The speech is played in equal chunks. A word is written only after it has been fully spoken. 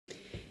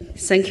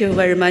Thank you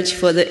very much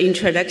for the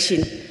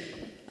introduction.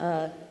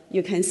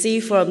 You can see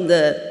from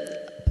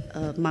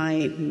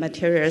my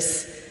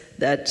materials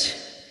that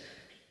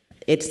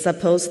it's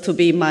supposed to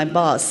be my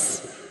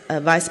boss,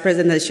 Vice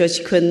President Xue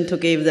Qikun, to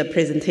give the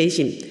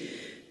presentation,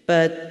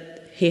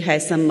 but he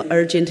has some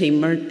urgent,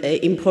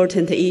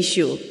 important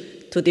issue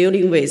to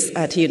dealing with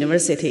at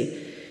university.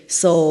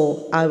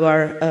 So I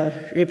will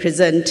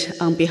represent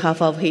on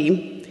behalf of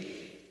him.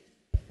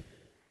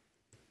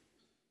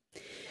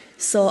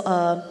 So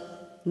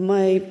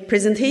my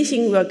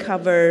presentation will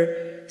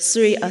cover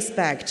three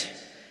aspects.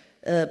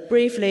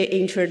 Briefly,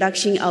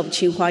 introduction of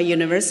Tsinghua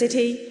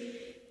University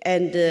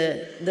and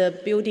the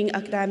building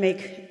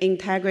academic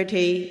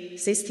integrity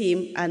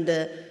system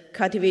and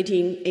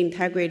cultivating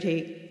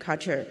integrity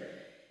culture.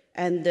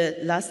 And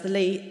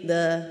lastly,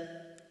 the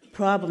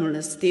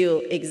problems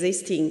still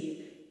existing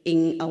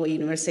in our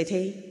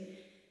university.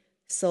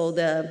 So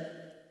the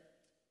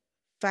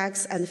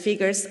facts and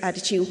figures at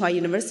Tsinghua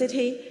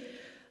University.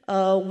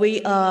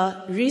 We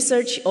are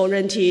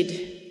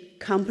research-oriented,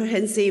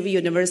 comprehensive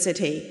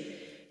university.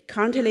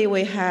 Currently,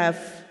 we have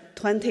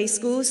 20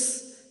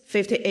 schools,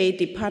 58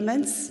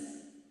 departments,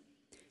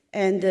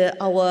 and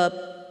our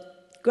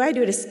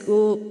graduate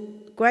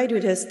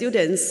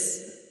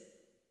students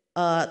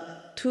are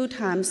 2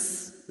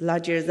 times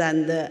larger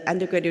than the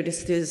undergraduate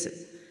students.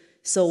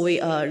 So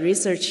we are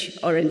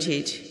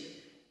research-oriented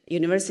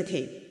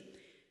university.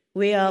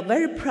 We are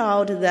very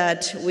proud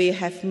that we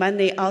have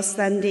many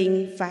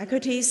outstanding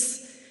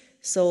faculties.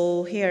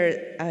 So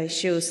here I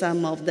show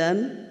some of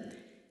them.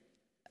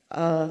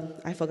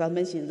 I forgot to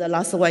mention, the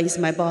last one is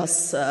my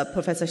boss,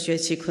 Professor Xue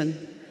Qikun.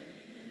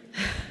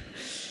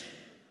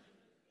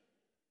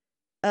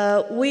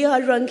 We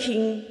are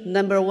ranking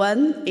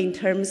 #1 in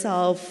terms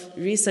of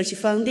research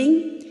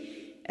funding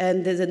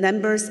and the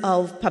numbers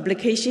of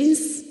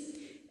publications,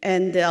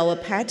 and our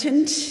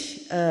patent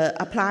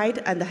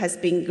applied and has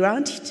been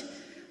granted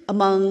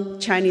among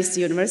Chinese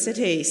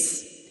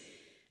universities.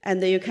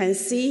 And you can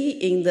see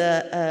in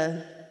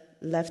the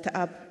left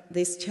up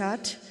this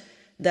chart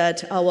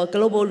that our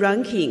global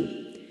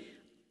ranking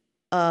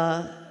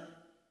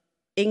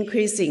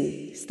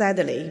increasing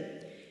steadily.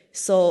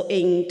 So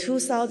in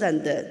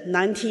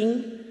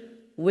 2019,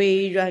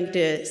 we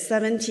ranked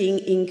 17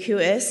 in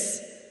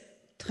QS,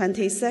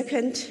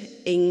 22nd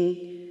in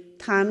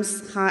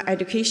Times Higher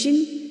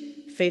Education,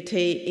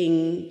 50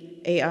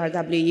 in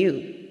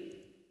ARWU.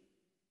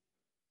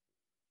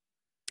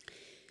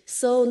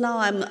 So now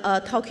I'm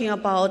talking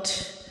about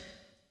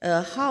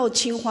how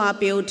Tsinghua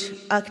built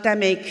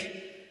academic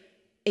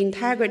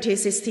integrity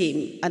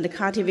system and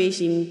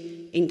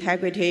cultivation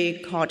integrity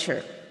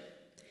culture.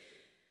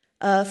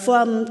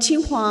 From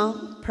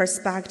Tsinghua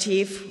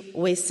perspective,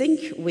 we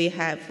think we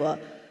have 4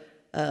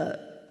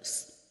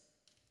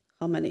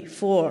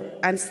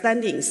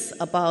 understandings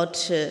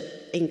about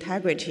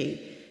integrity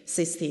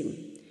system.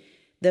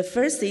 The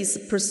first is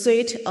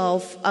pursuit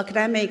of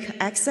academic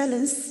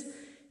excellence,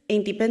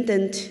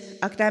 independent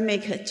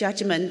academic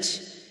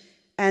judgment,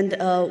 and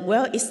a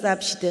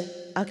well-established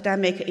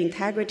academic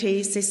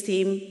integrity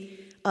system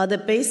are the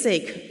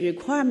basic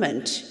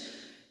requirement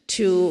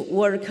to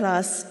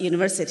world-class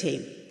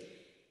university.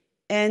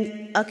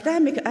 And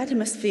academic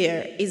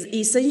atmosphere is an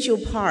essential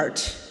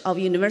part of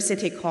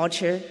university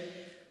culture,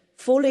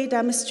 fully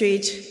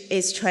demonstrate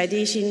its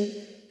tradition,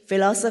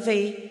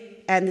 philosophy,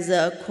 and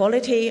the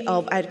quality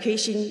of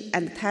education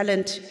and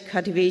talent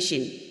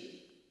cultivation.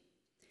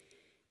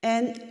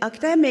 And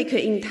academic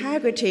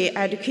integrity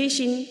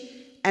education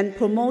and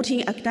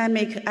promoting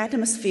academic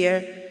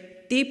atmosphere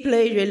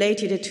deeply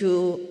related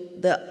to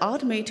the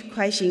ultimate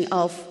question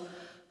of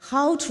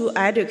how to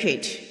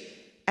educate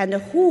and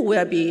who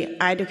will be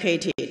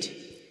educated,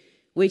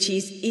 which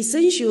is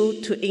essential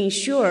to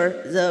ensure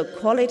the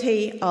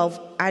quality of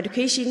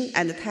education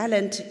and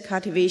talent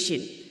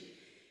cultivation.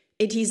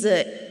 It is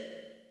an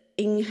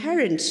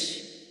inherent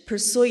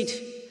pursuit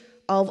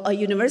of a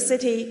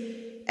university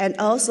and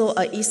also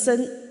an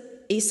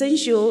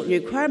essential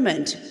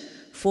requirement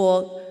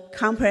for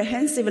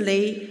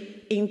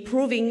comprehensively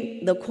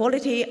improving the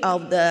quality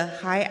of the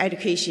higher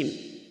education.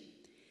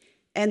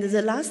 And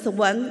the last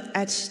one,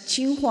 at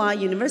Tsinghua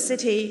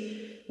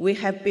University, we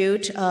have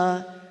built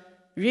a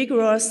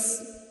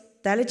rigorous,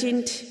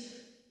 diligent,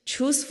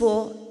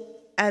 truthful,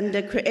 and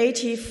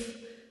creative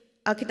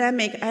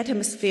academic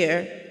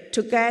atmosphere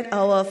to guide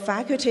our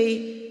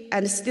faculty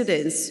and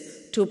students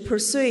to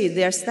pursue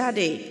their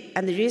study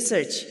and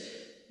research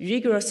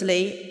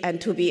rigorously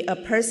and to be a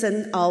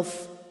person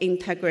of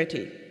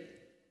integrity.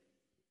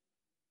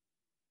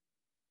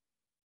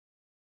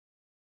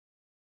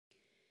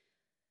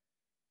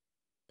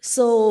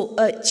 So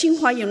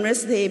Tsinghua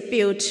University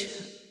built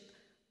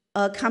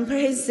a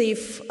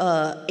comprehensive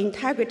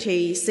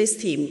integrity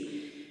system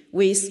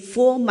with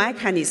 4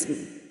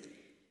 mechanisms.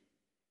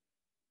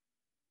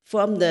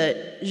 From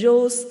the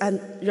rules and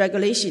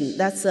regulation,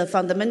 that's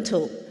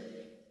fundamental,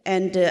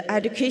 and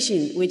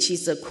education, which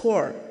is the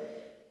core,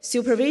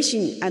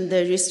 supervision and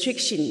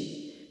restriction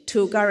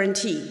to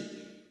guarantee,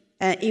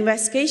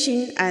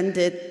 investigation and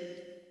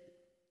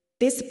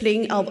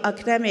discipline of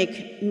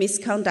academic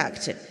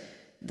misconduct.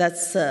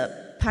 That's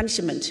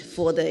punishment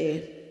for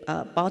the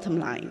bottom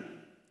line.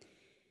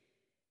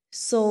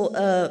 So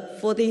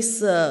for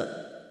this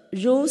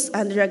rules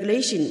and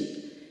regulation,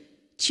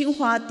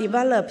 Tsinghua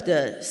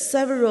developed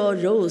several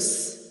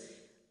rules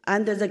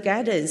under the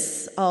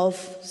guidance of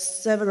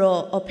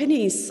several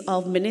opinions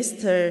of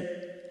Minister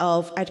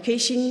of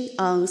Education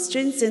on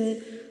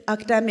strengthening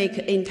academic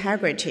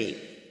integrity.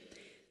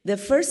 The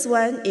first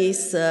one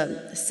is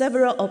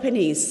several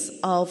opinions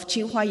of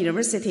Tsinghua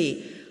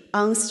University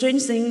on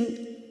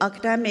strengthening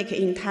academic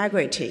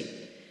integrity,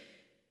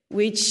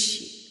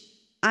 which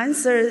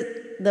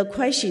answer the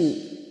question,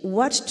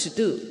 what to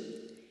do.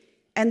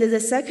 And the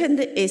second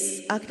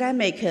is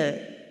academic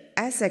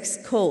ethics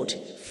code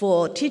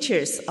for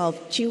teachers of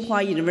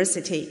Tsinghua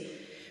University,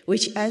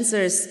 which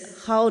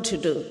answers how to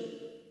do.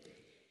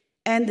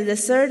 And the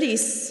third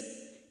is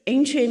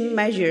interim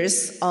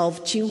measures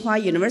of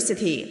Tsinghua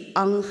University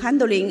on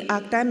handling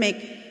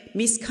academic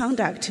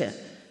misconduct,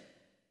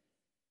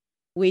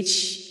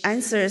 which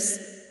answers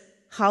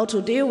how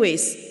to deal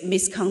with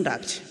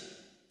misconduct.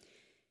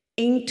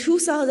 In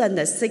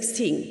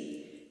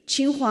 2016,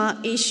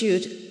 Tsinghua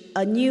issued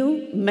a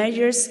new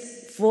measures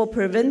for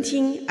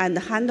preventing and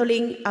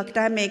handling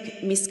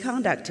academic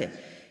misconduct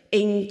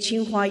in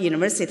Tsinghua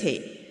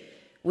University,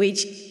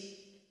 which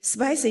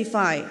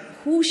specify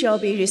who shall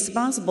be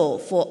responsible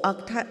for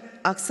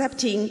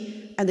accepting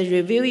and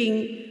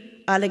reviewing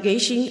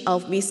allegations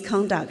of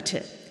misconduct,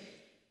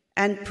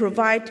 and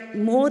provide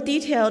more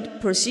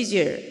detailed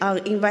procedure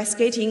on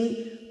investigating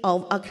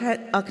of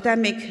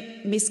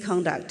academic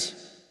misconduct.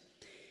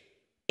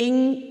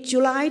 In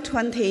July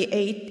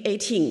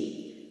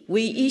 2018,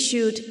 we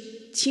issued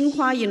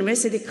Tsinghua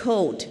University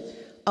Code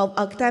of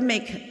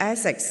Academic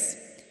Ethics,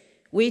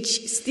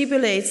 which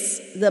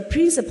stipulates the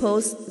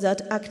principles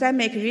that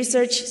academic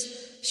research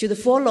should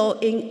follow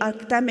in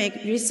academic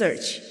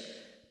research,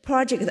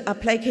 project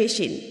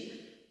application,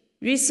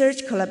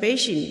 research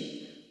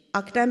collaboration,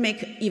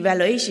 academic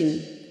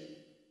evaluation,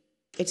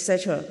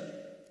 etc.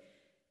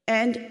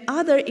 And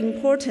other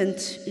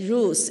important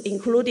rules,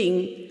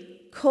 including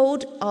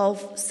Code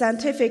of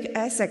Scientific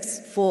Ethics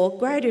for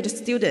graduate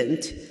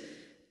students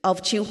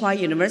of Tsinghua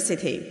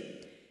University,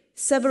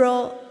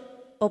 several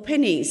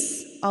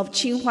opinions of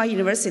Tsinghua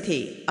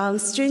University on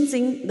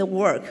strengthening the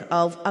work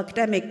of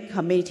academic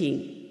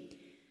committee,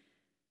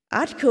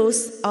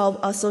 articles of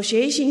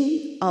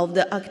association of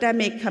the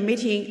academic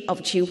committee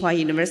of Tsinghua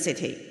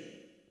University.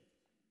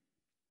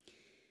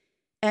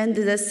 And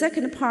the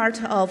second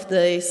part of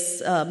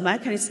this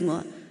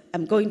mechanism,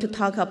 I'm going to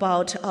talk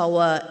about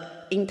our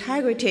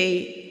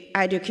integrity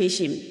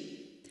education.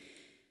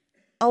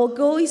 Our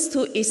goal is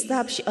to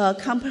establish a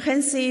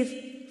comprehensive,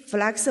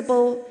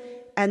 flexible,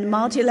 and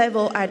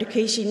multi-level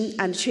education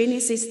and training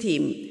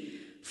system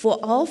for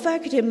all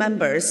faculty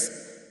members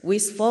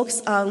with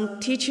focus on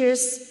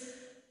teachers'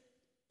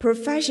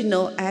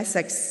 professional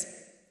ethics.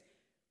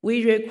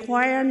 We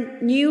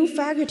require new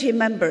faculty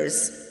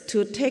members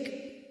to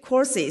take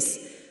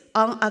courses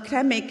on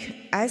academic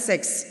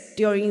ethics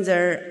during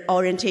their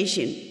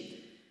orientation.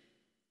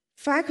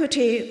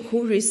 Faculty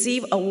who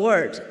receive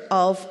award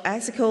of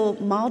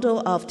ethical model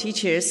of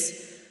teachers,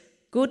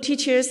 good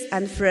teachers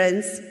and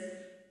friends,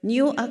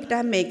 new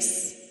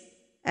academics,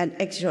 and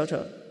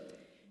etc.,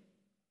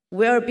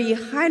 will be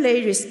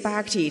highly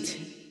respected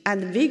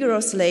and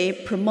vigorously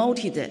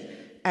promoted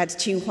at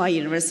Tsinghua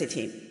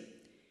University.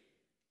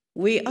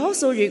 We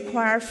also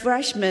require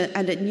freshmen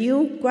and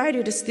new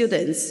graduate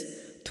students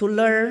to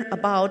learn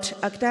about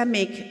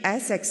academic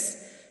ethics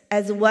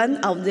as one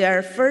of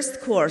their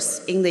first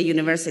course in the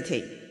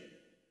university.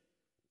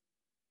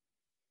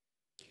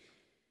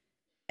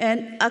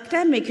 And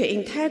academic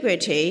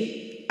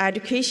integrity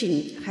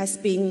education has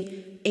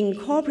been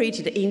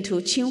incorporated into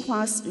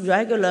Tsinghua's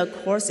regular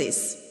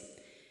courses.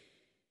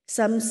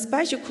 Some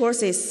special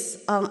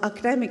courses on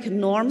academic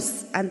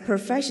norms and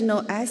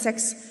professional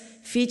ethics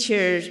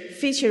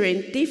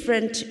featuring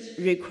different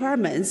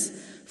requirements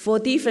for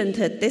different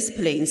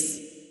disciplines,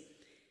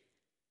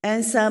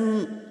 and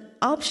some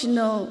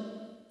optional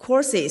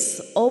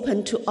courses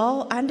open to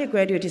all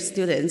undergraduate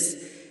students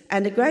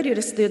and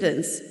graduate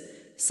students,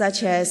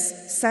 such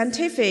as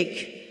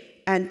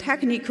scientific and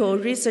technical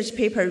research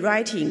paper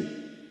writing,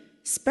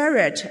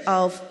 spirit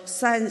of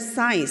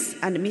science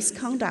and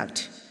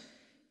misconduct,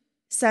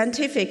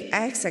 scientific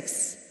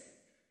ethics,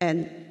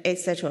 and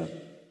etc.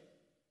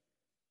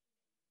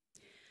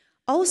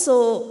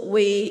 Also,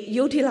 we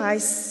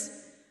utilize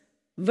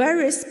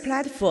various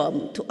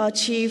platforms to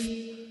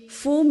achieve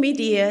full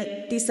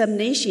media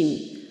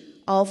dissemination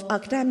of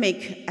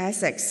academic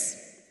ethics.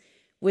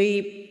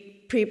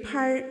 We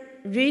prepare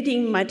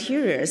reading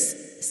materials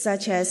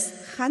such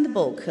as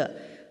handbook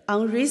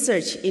on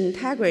research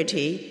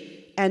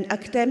integrity and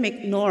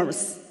academic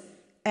norms,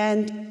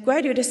 and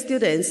graduate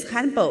students'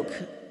 handbook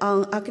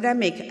on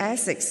academic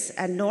ethics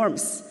and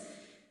norms,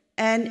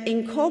 and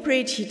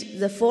incorporated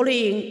the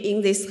following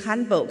in these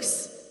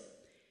handbooks: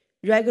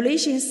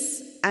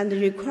 regulations and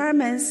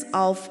requirements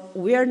of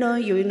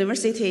well-known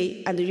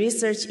university and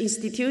research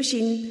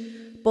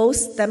institutions,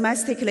 both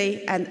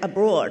domestically and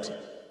abroad.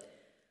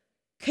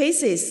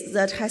 Cases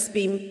that have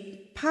been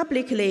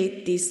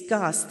publicly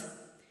discussed.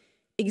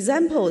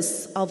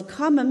 Examples of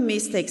common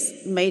mistakes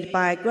made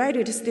by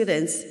graduate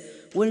students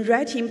when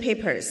writing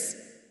papers.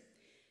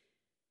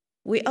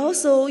 We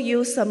also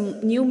use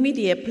some new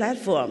media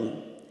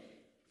platform.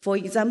 For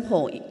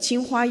example,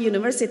 Tsinghua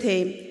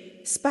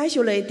University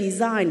specially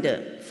designed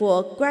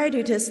for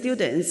graduate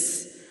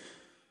students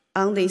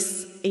on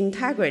this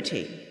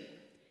integrity.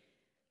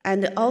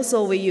 And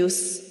also we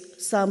use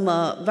some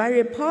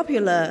very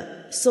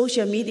popular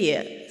social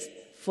media,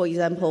 for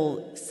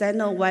example,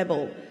 Sino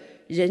Weibo,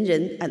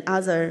 Renren, and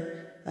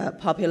other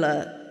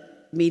popular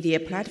media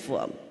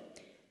platform.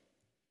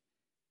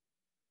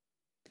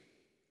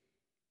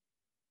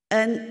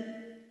 And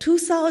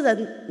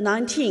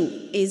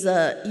 2019 is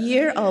a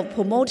year of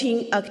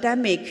promoting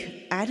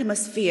academic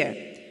atmosphere.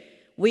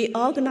 We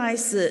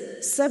organize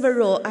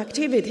several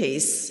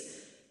activities,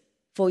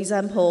 for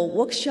example,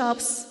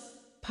 workshops,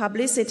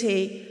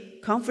 publicity,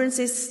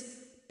 conferences,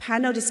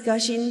 panel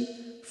discussion,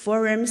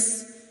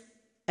 forums,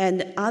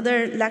 and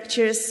other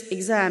lectures,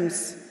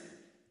 exams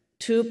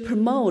to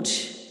promote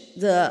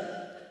the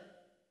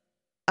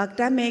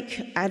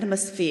academic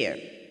atmosphere.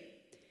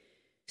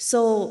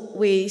 So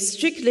we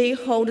strictly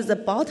hold the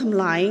bottom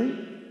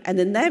line and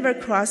never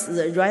cross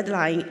the red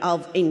line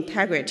of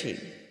integrity.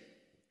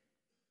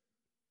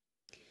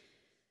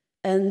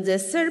 And the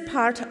third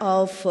part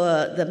of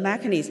the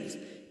mechanism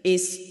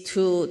is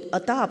to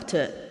adopt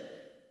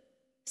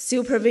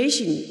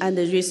supervision and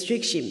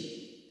restriction.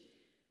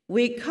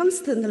 We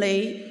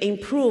constantly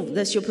improve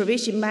the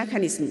supervision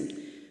mechanism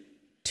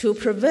to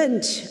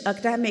prevent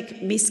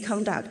academic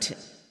misconduct.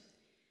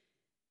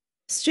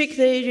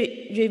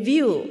 Strictly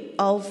review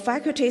of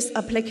faculty's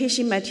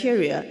application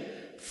material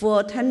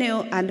for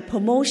tenure and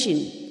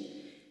promotion.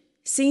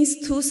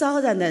 Since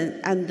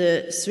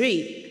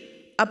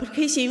 2003,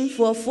 applications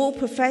for full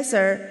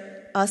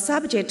professor are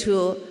subject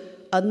to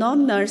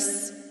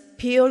anonymous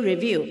peer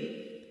review.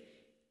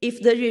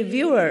 If the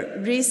reviewer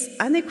raises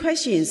any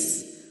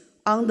questions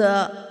on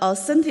the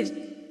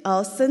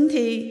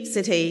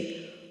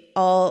authenticity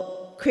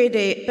or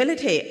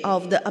credibility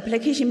of the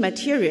application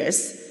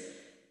materials,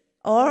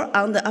 or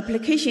on the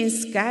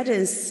application's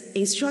guidance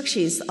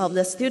instructions of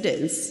the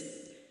students,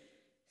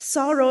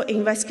 thorough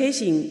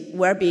investigation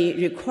will be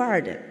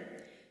required.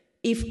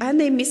 If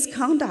any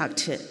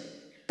misconduct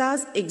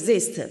does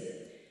exist,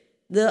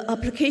 the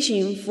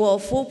application for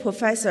full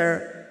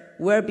professor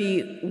will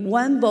be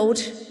one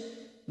vote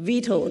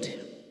vetoed.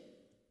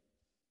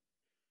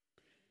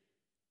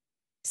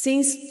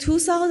 Since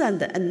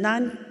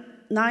 2009,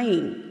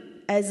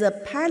 as a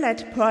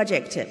pilot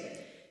project,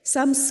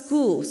 some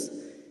schools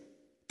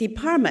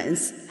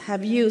departments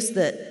have used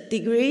the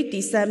degree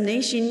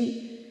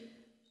dissemination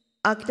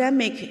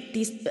academic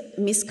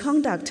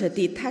misconduct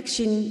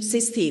detection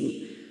system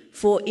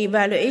for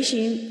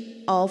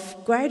evaluation of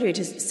graduate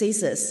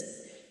theses.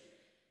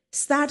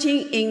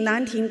 Starting in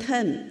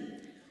 1910,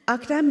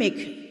 academic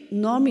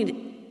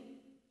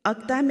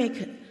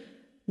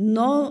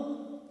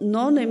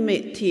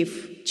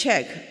normative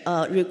check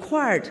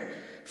required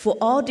for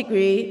all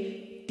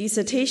degree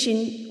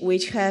dissertation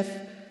which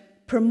have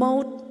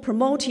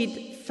promoted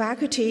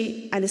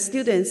faculty and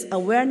students'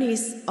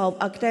 awareness of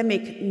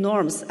academic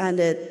norms and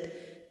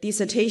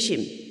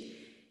dissertation,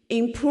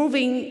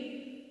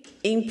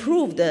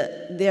 improved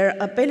their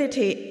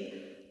ability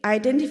to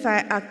identify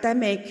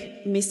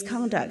academic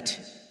misconduct,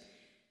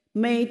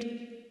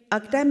 made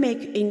academic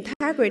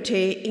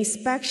integrity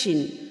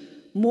inspection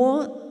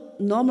more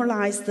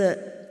normalized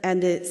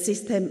and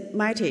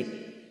systematic,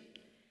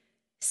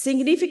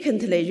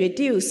 significantly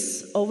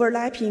reduced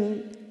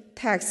overlapping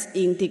texts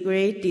in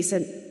degree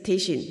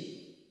dissertation.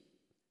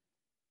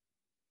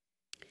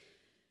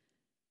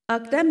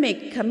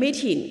 Academic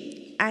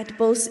committee at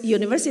both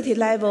university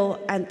level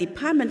and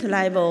department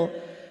level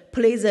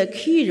plays a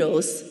key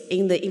role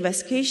in the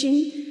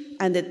investigation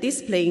and the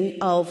discipline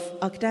of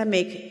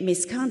academic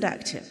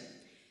misconduct.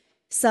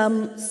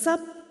 Some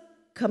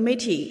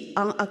subcommittee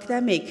on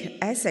academic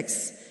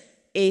ethics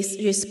is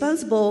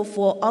responsible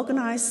for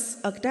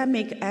organized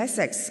academic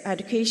ethics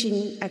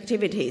education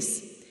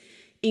activities,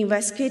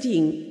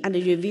 investigating and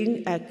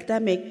reviewing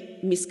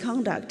academic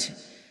misconduct,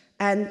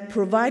 and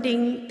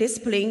providing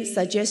discipline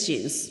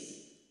suggestions.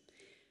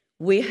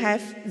 We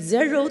have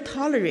zero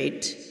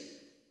tolerance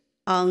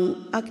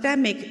on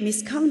academic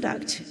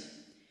misconduct.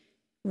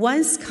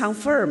 Once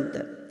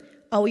confirmed,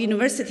 our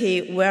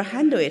university will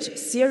handle it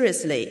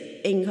seriously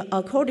in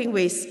accordance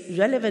with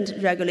relevant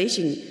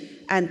regulation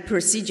and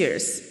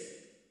procedures.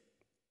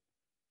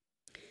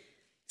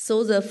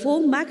 So the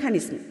full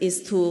mechanism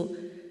is to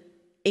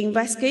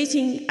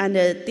investigating and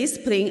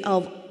discipline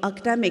of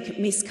academic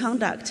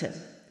misconduct.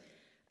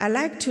 I'd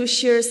like to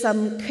share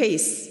some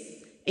case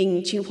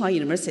in Tsinghua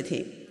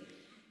University.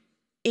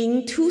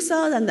 In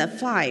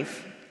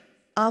 2005,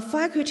 a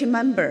faculty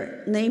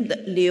member named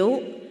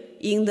Liu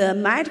in the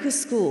medical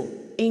school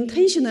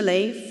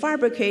intentionally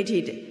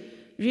fabricated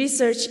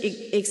research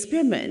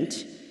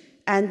experiment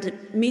and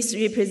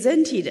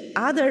misrepresented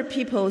other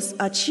people's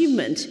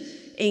achievement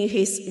in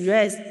his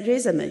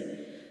resume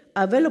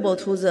available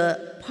to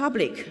the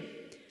public.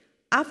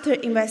 After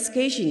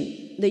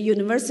investigation, the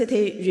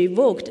university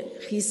revoked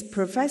his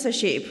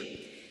professorship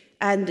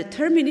and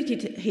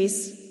terminated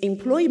his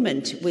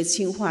employment with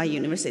Tsinghua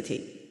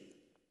University.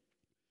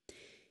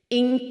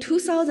 In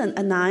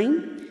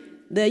 2009,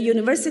 the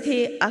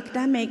University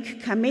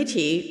Academic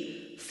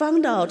Committee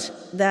found out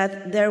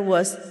that there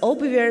was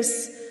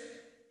obvious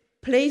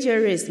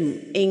plagiarism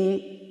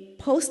in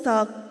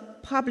postdoc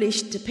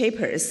published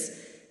papers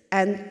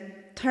and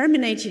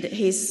terminated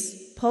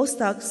his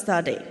postdoc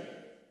study.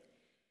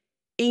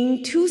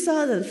 In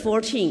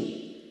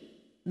 2014,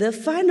 the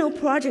final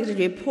project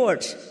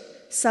report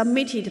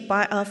submitted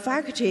by a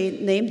faculty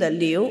named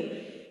Liu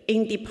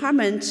in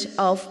Department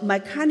of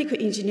Mechanical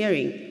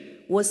Engineering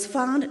was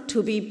found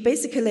to be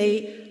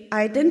basically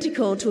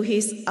identical to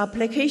his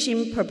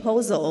application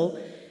proposal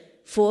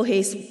for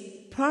his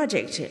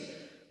project,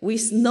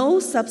 with no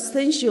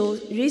substantial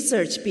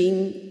research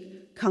being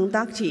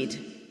conducted.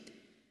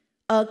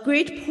 A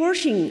great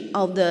portion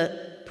of the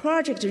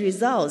project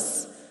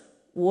results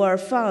were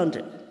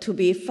found to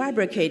be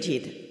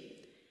fabricated.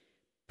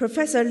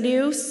 Professor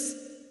Liu's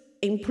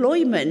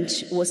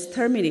employment was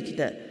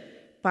terminated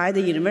by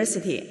the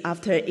university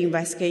after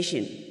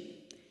investigation.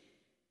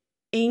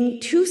 In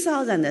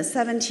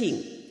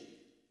 2017,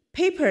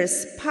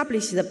 papers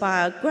published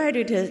by a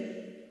graduated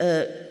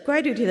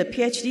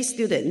PhD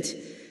student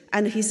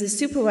and his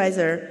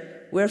supervisor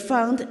were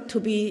found to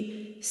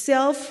be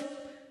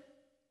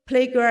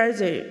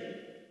self-plagiarizing,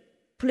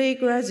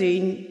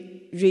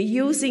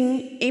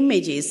 reusing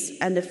images,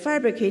 and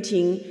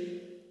fabricating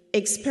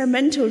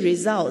experimental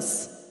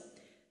results.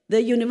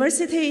 The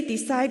university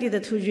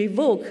decided to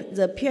revoke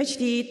the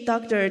PhD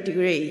doctoral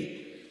degree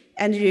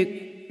and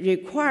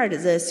required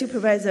the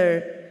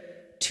supervisor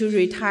to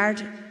retire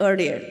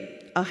earlier,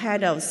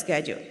 ahead of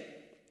schedule.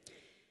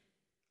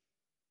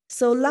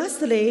 So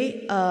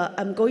lastly,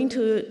 I'm going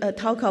to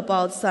talk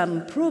about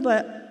some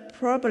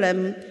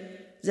problem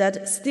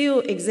that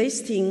still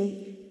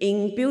existing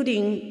in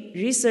building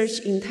research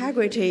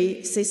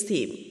integrity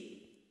system.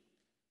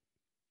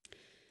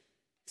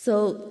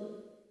 So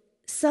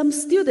some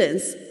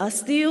students are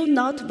still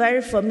not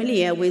very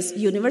familiar with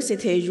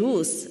university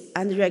rules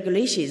and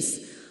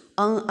regulations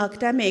on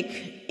academic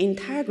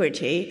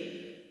integrity,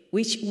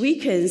 which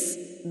weakens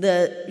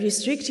the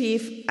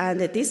restrictive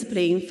and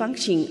discipline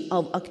function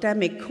of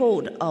academic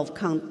code of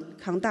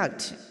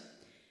conduct.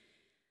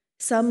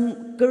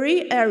 Some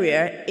gray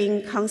area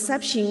in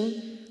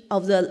conception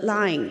of the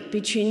line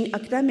between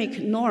academic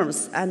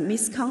norms and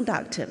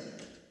misconduct.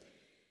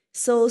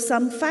 So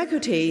some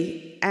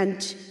faculty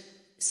and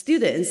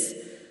students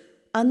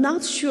are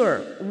not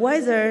sure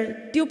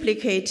whether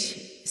duplicate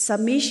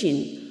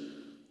submission,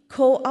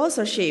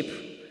 co-authorship,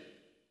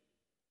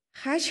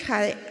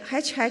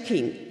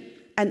 hijacking,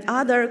 and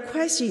other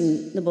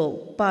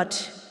questionable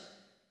but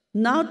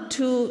not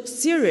too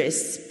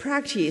serious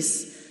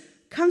practice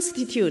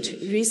constitute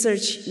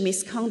research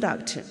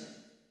misconduct.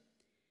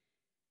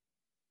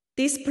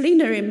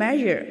 Disciplinary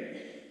measures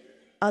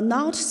are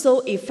not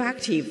so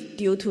effective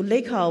due to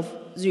lack of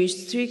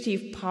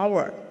restrictive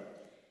power.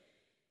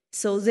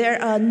 So there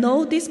are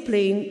no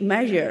discipline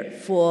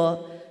measures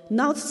for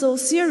not so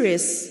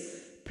serious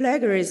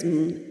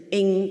plagiarism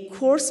in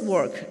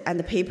coursework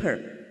and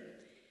paper.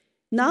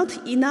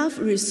 Not enough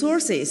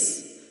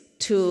resources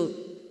to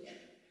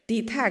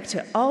detect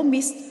all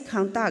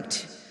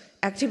misconduct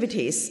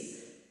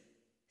activities,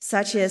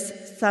 such as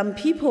some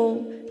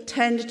people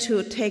tend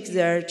to take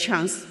their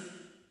chance.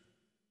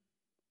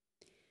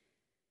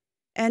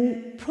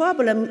 And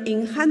problem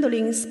in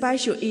handling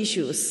special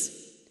issues.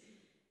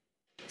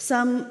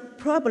 Some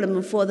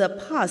problem for the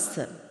past.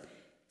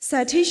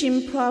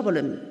 Citation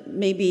problem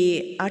may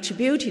be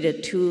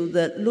attributed to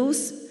the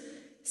loose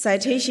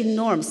citation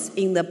norms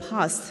in the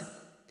past.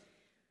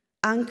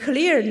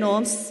 Unclear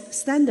norms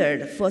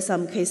standard for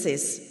some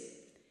cases.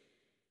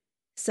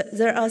 So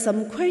there are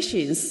some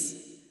questions.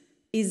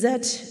 Is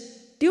that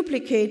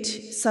duplicate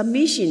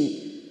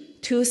submission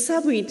to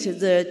submit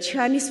the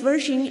Chinese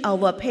version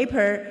of a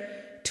paper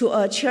to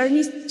a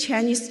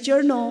Chinese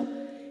journal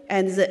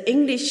and the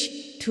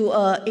English to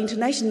an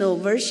international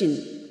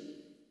version?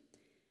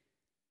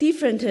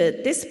 Different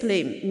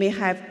disciplines may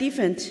have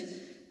different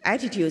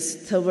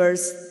attitudes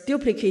towards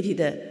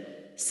duplicated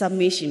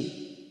submission.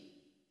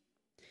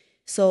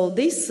 So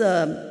this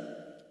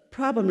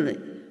problem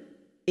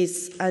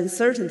is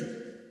uncertainty.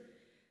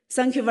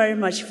 Thank you very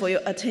much for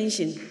your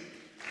attention.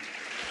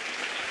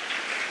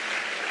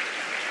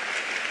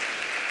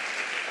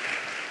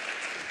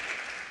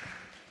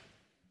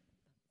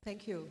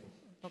 Thank you,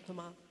 Dr.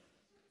 Ma.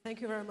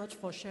 Thank you very much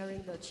for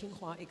sharing the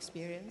Tsinghua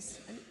experience.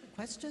 Any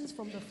questions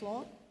from the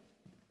floor?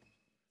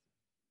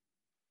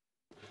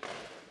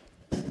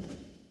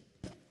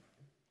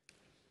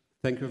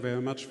 Thank you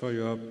very much for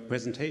your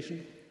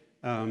presentation.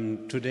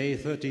 Today,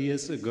 30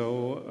 years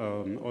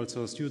ago,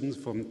 also students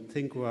from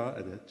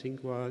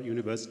Tsinghua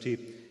University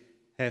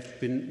have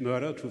been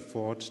murdered who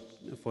fought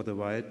for the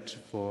right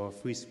for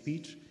free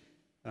speech.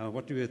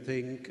 What do you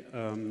think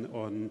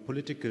on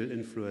political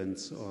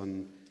influence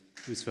on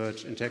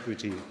research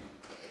integrity?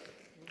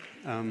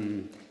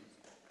 Do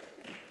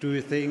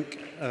you think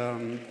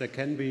there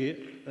can be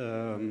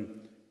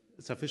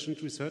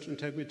sufficient research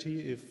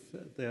integrity if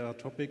there are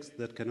topics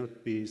that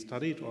cannot be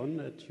studied on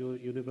at your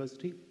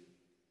university?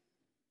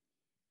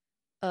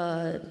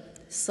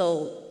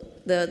 So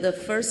the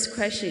first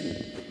question,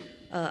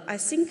 I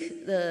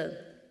think the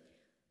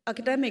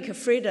academic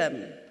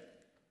freedom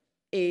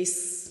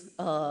is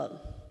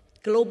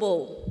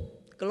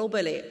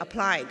globally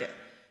applied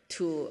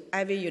to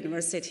every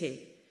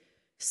university.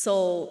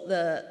 So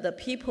the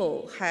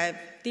people have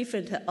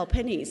different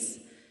opinions,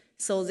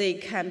 so they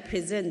can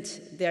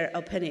present their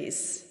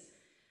opinions.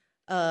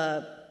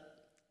 I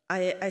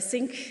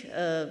think,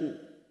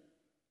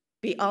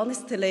 be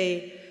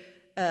honestly,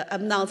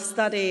 I'm not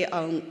studying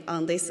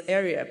on this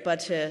area,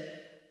 but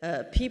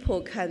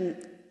people can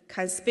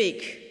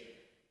speak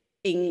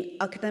in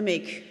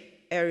academic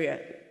area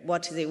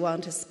what they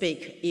want to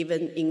speak,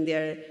 even in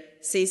their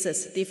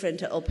thesis,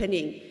 different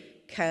opinion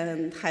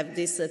can have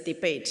this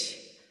debate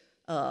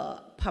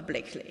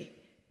publicly.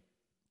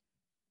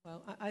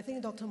 Well, I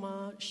think Dr.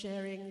 Ma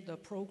sharing the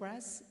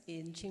progress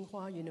in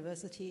Tsinghua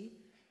University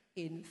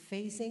in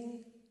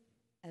facing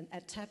and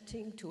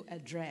attempting to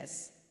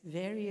address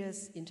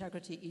various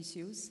integrity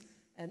issues,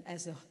 and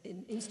as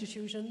an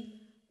institution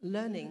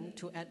learning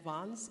to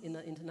advance in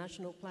an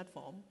international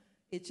platform,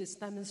 it's just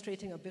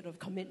demonstrating a bit of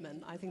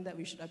commitment. I think that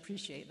we should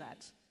appreciate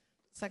that.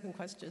 Second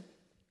question.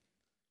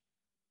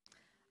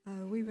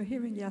 We were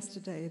hearing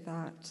yesterday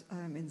that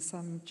in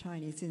some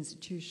Chinese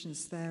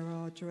institutions there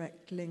are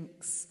direct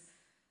links,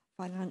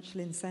 financial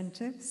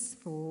incentives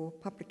for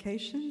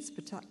publications,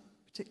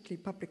 particularly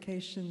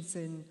publications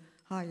in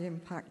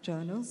high-impact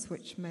journals,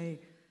 which may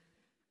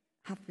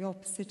have the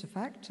opposite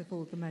effect of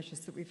all the measures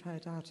that we've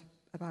heard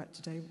about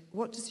today.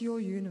 What does your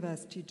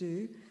university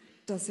do?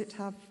 Does it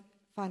have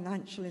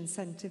financial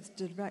incentives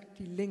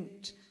directly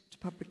linked to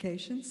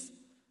publications?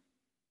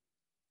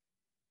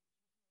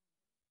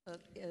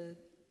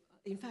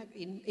 In fact,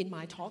 in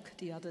my talk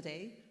the other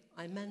day,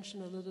 I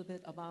mentioned a little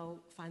bit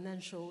about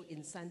financial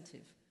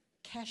incentive,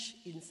 cash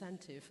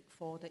incentive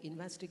for the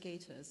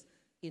investigators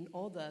in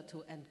order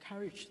to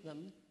encourage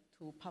them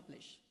to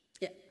publish.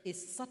 Yeah.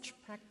 Is such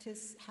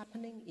practice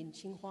happening in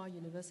Tsinghua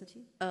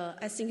University?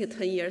 I think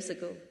 10 years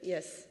ago,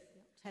 yes.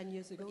 10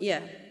 years ago?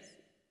 Yeah.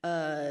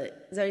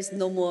 There is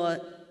no more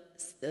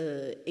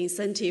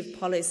incentive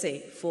policy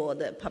for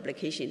the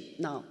publication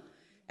now.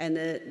 And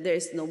there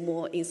is no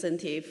more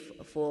incentive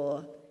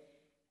for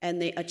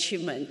any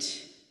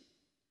achievement.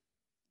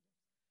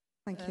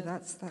 Thank you,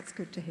 that's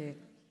good to hear.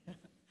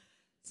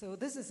 So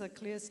this is a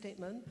clear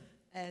statement.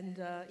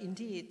 And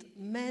indeed,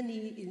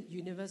 many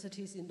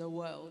universities in the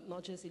world,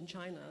 not just in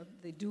China,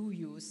 they do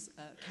use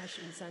cash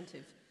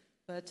incentive.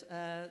 But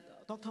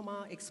Dr.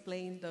 Ma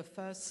explained the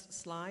first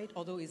slide,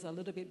 although it's a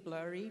little bit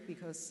blurry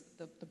because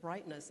the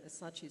brightness as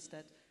such is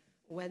that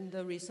when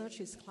the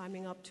research is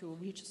climbing up to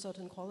reach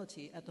certain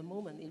quality, at the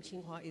moment in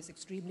Tsinghua is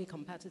extremely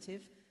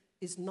competitive,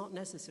 it's not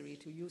necessary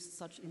to use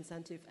such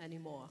incentive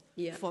anymore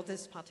for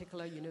this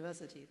particular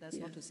university. That's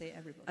not to say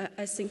everybody.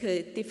 I think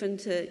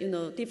different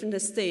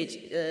stage,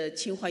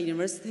 Tsinghua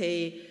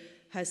University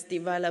has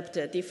developed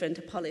a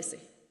different policy.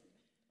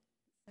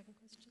 Second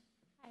question.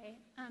 Hi,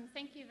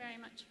 thank you very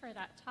much for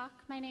that talk.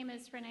 My name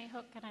is Renee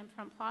Hook, and I'm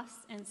from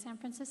PLOS in San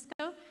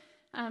Francisco.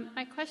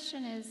 My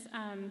question is,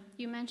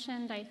 you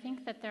mentioned, I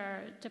think, that there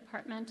are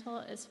departmental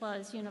as well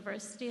as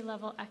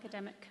university-level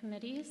academic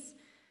committees.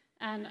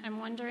 And I'm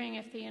wondering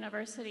if the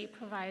university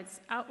provides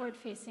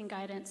outward-facing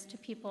guidance to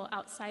people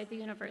outside the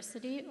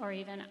university or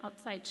even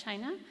outside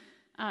China,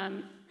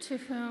 to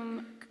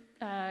whom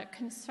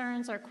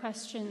concerns or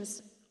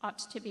questions ought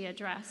to be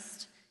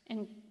addressed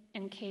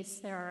in case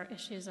there are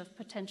issues of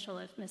potential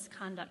of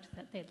misconduct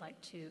that they'd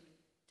like to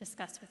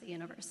discuss with the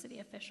university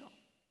official.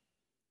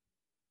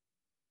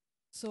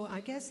 So I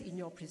guess in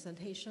your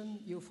presentation,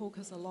 you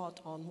focus a lot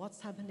on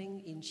what's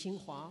happening in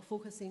Tsinghua,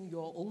 focusing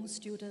your own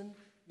student,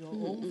 your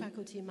own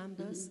faculty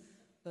members,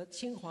 but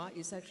Tsinghua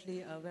is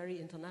actually a very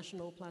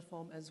international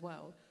platform as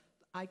well.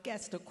 I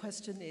guess the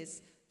question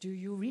is, do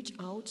you reach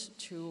out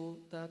to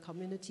the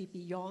community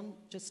beyond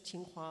just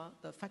Tsinghua,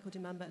 the faculty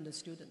member and the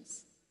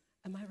students?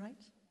 Am I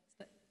right?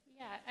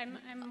 Yeah,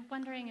 I'm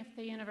wondering if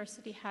the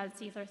university has,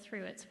 either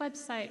through its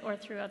website or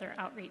through other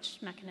outreach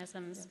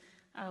mechanisms,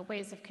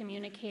 ways of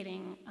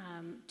communicating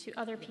to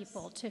other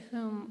people to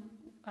whom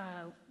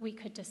we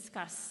could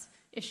discuss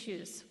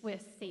issues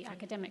with the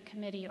academic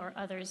committee or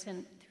others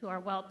who are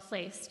well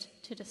placed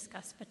to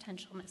discuss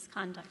potential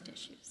misconduct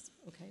issues.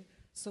 Okay,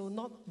 so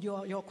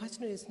your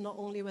question is not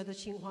only whether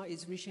Tsinghua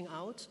is reaching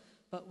out,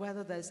 but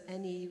whether there's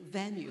any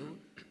venue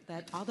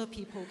that other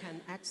people can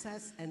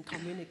access and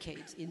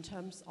communicate in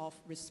terms of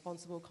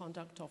responsible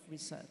conduct of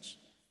research.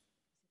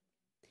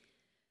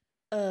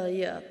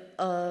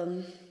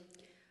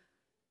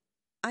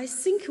 I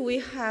think we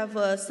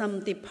have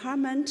some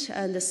department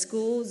and the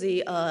school,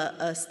 they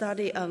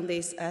study on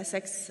these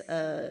aspects.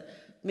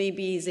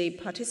 Maybe they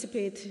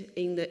participate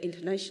in the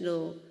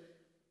international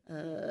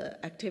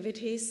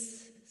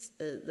activities,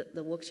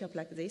 the workshop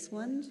like this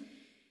one.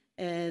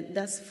 And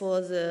that's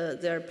for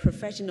their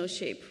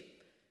professionalship.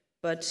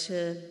 But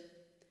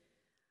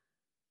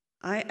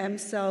I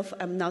myself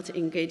am not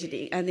engaged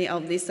in any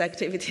of these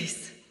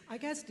activities. I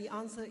guess the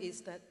answer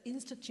is that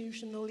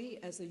institutionally,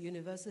 as a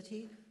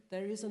university,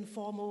 there is a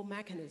formal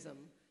mechanism,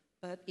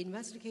 but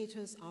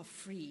investigators are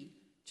free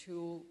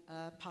to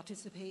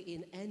participate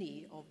in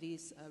any of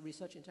these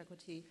research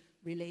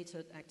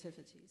integrity-related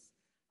activities.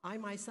 I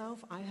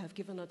myself, I have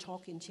given a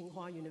talk in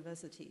Tsinghua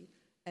University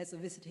as a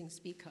visiting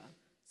speaker,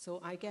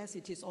 so I guess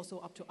it is also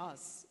up to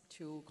us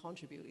to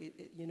contribute.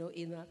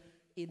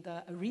 In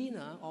the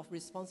arena of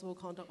responsible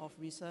conduct of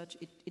research,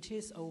 it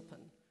is open.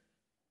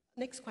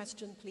 Next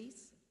question,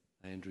 please.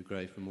 Andrew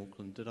Gray from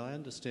Auckland. Did I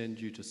understand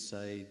you to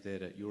say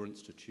that at your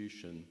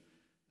institution,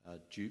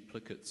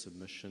 duplicate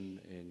submission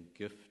and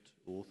gift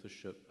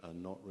authorship are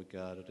not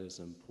regarded as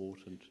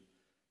important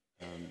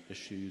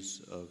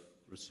issues of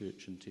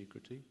research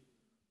integrity?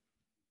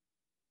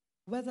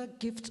 Whether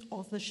gift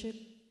authorship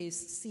is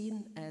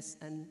seen as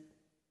an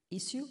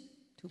issue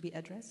to be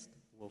addressed?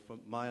 Well,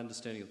 from my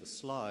understanding of the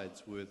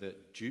slides were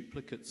that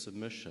duplicate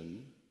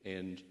submission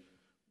and,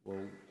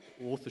 well,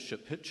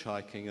 authorship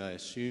hitchhiking, I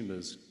assume,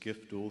 is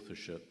gift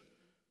authorship,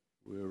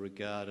 were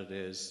regarded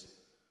as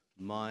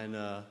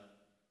minor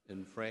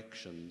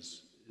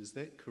infractions. Is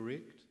that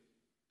correct?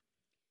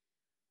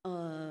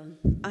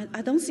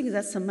 I don't think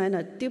that's a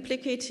minor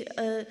duplicate.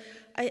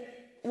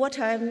 What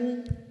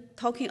I'm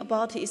talking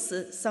about is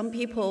some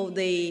people,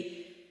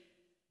 they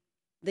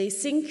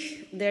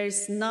think there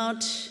is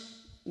not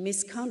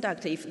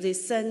misconduct if they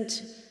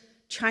send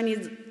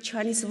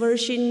Chinese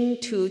version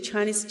to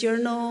Chinese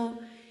journal,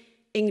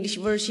 English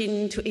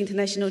version to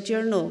international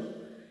journal.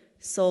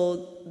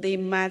 So they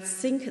might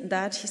think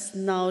that is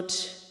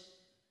not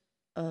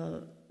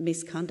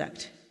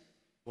misconduct.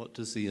 What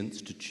does the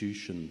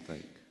institution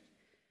think?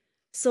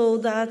 So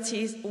that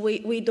is,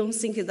 we don't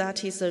think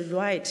that is a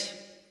right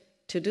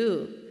to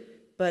do,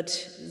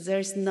 but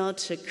there's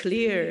not a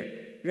clear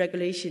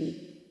regulation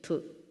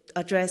to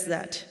address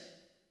that.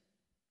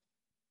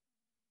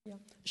 Yeah.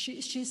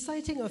 She's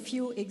citing a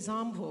few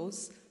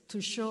examples to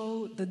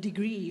show the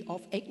degree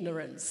of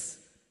ignorance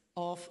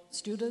of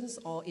students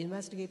or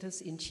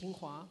investigators in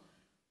Tsinghua,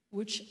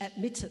 which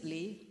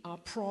admittedly are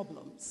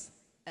problems,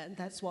 and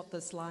that's what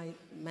the slide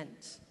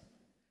meant.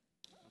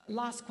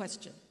 Last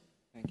question.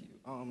 Thank you.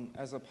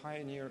 As a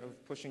pioneer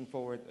of pushing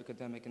forward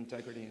academic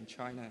integrity in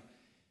China,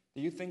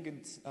 do you think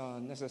it's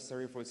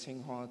necessary for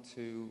Tsinghua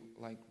to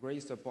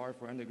raise the bar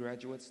for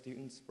undergraduate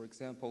students, for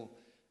example,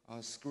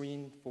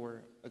 screen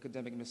for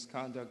academic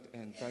misconduct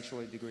and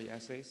bachelor degree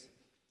essays?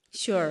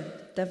 Sure,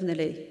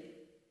 definitely.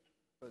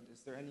 But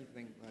is there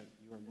anything that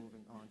you are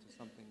moving on to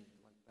something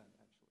like that,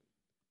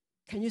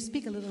 actually? Can you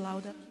speak a little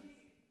louder?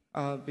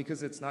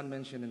 Because it's not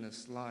mentioned in the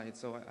slide,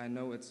 so I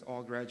know it's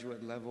all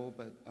graduate level,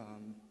 but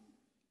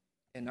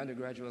in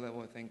undergraduate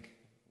level, I think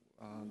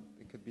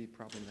it could be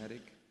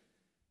problematic.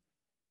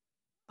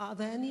 Are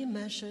there any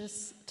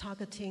measures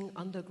targeting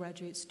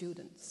undergraduate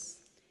students?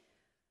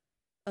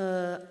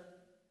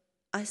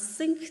 I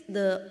think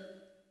the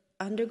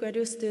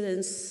undergraduate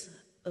students,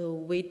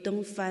 we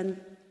don't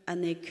find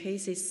any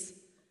cases.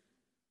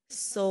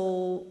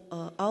 So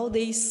all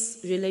these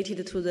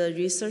related to the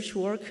research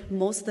work,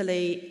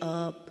 mostly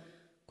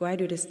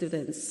graduate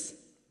students.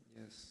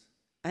 Yes.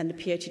 And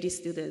PhD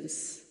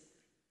students.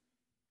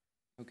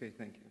 Okay,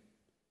 thank you.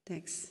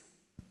 Thanks.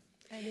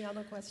 Any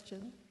other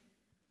question?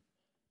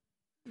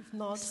 If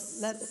not,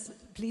 let's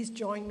please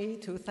join me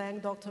to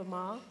thank Dr.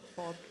 Ma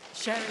for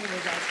sharing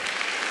with us.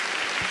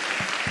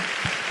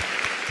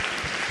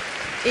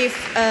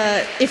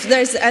 If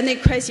there's any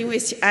question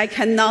which I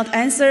cannot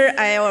answer,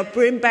 I will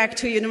bring back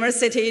to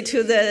university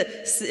to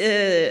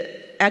the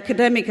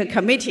academic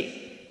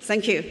committee.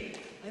 Thank you.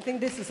 I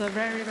think this is a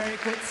very, very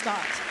good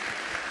start.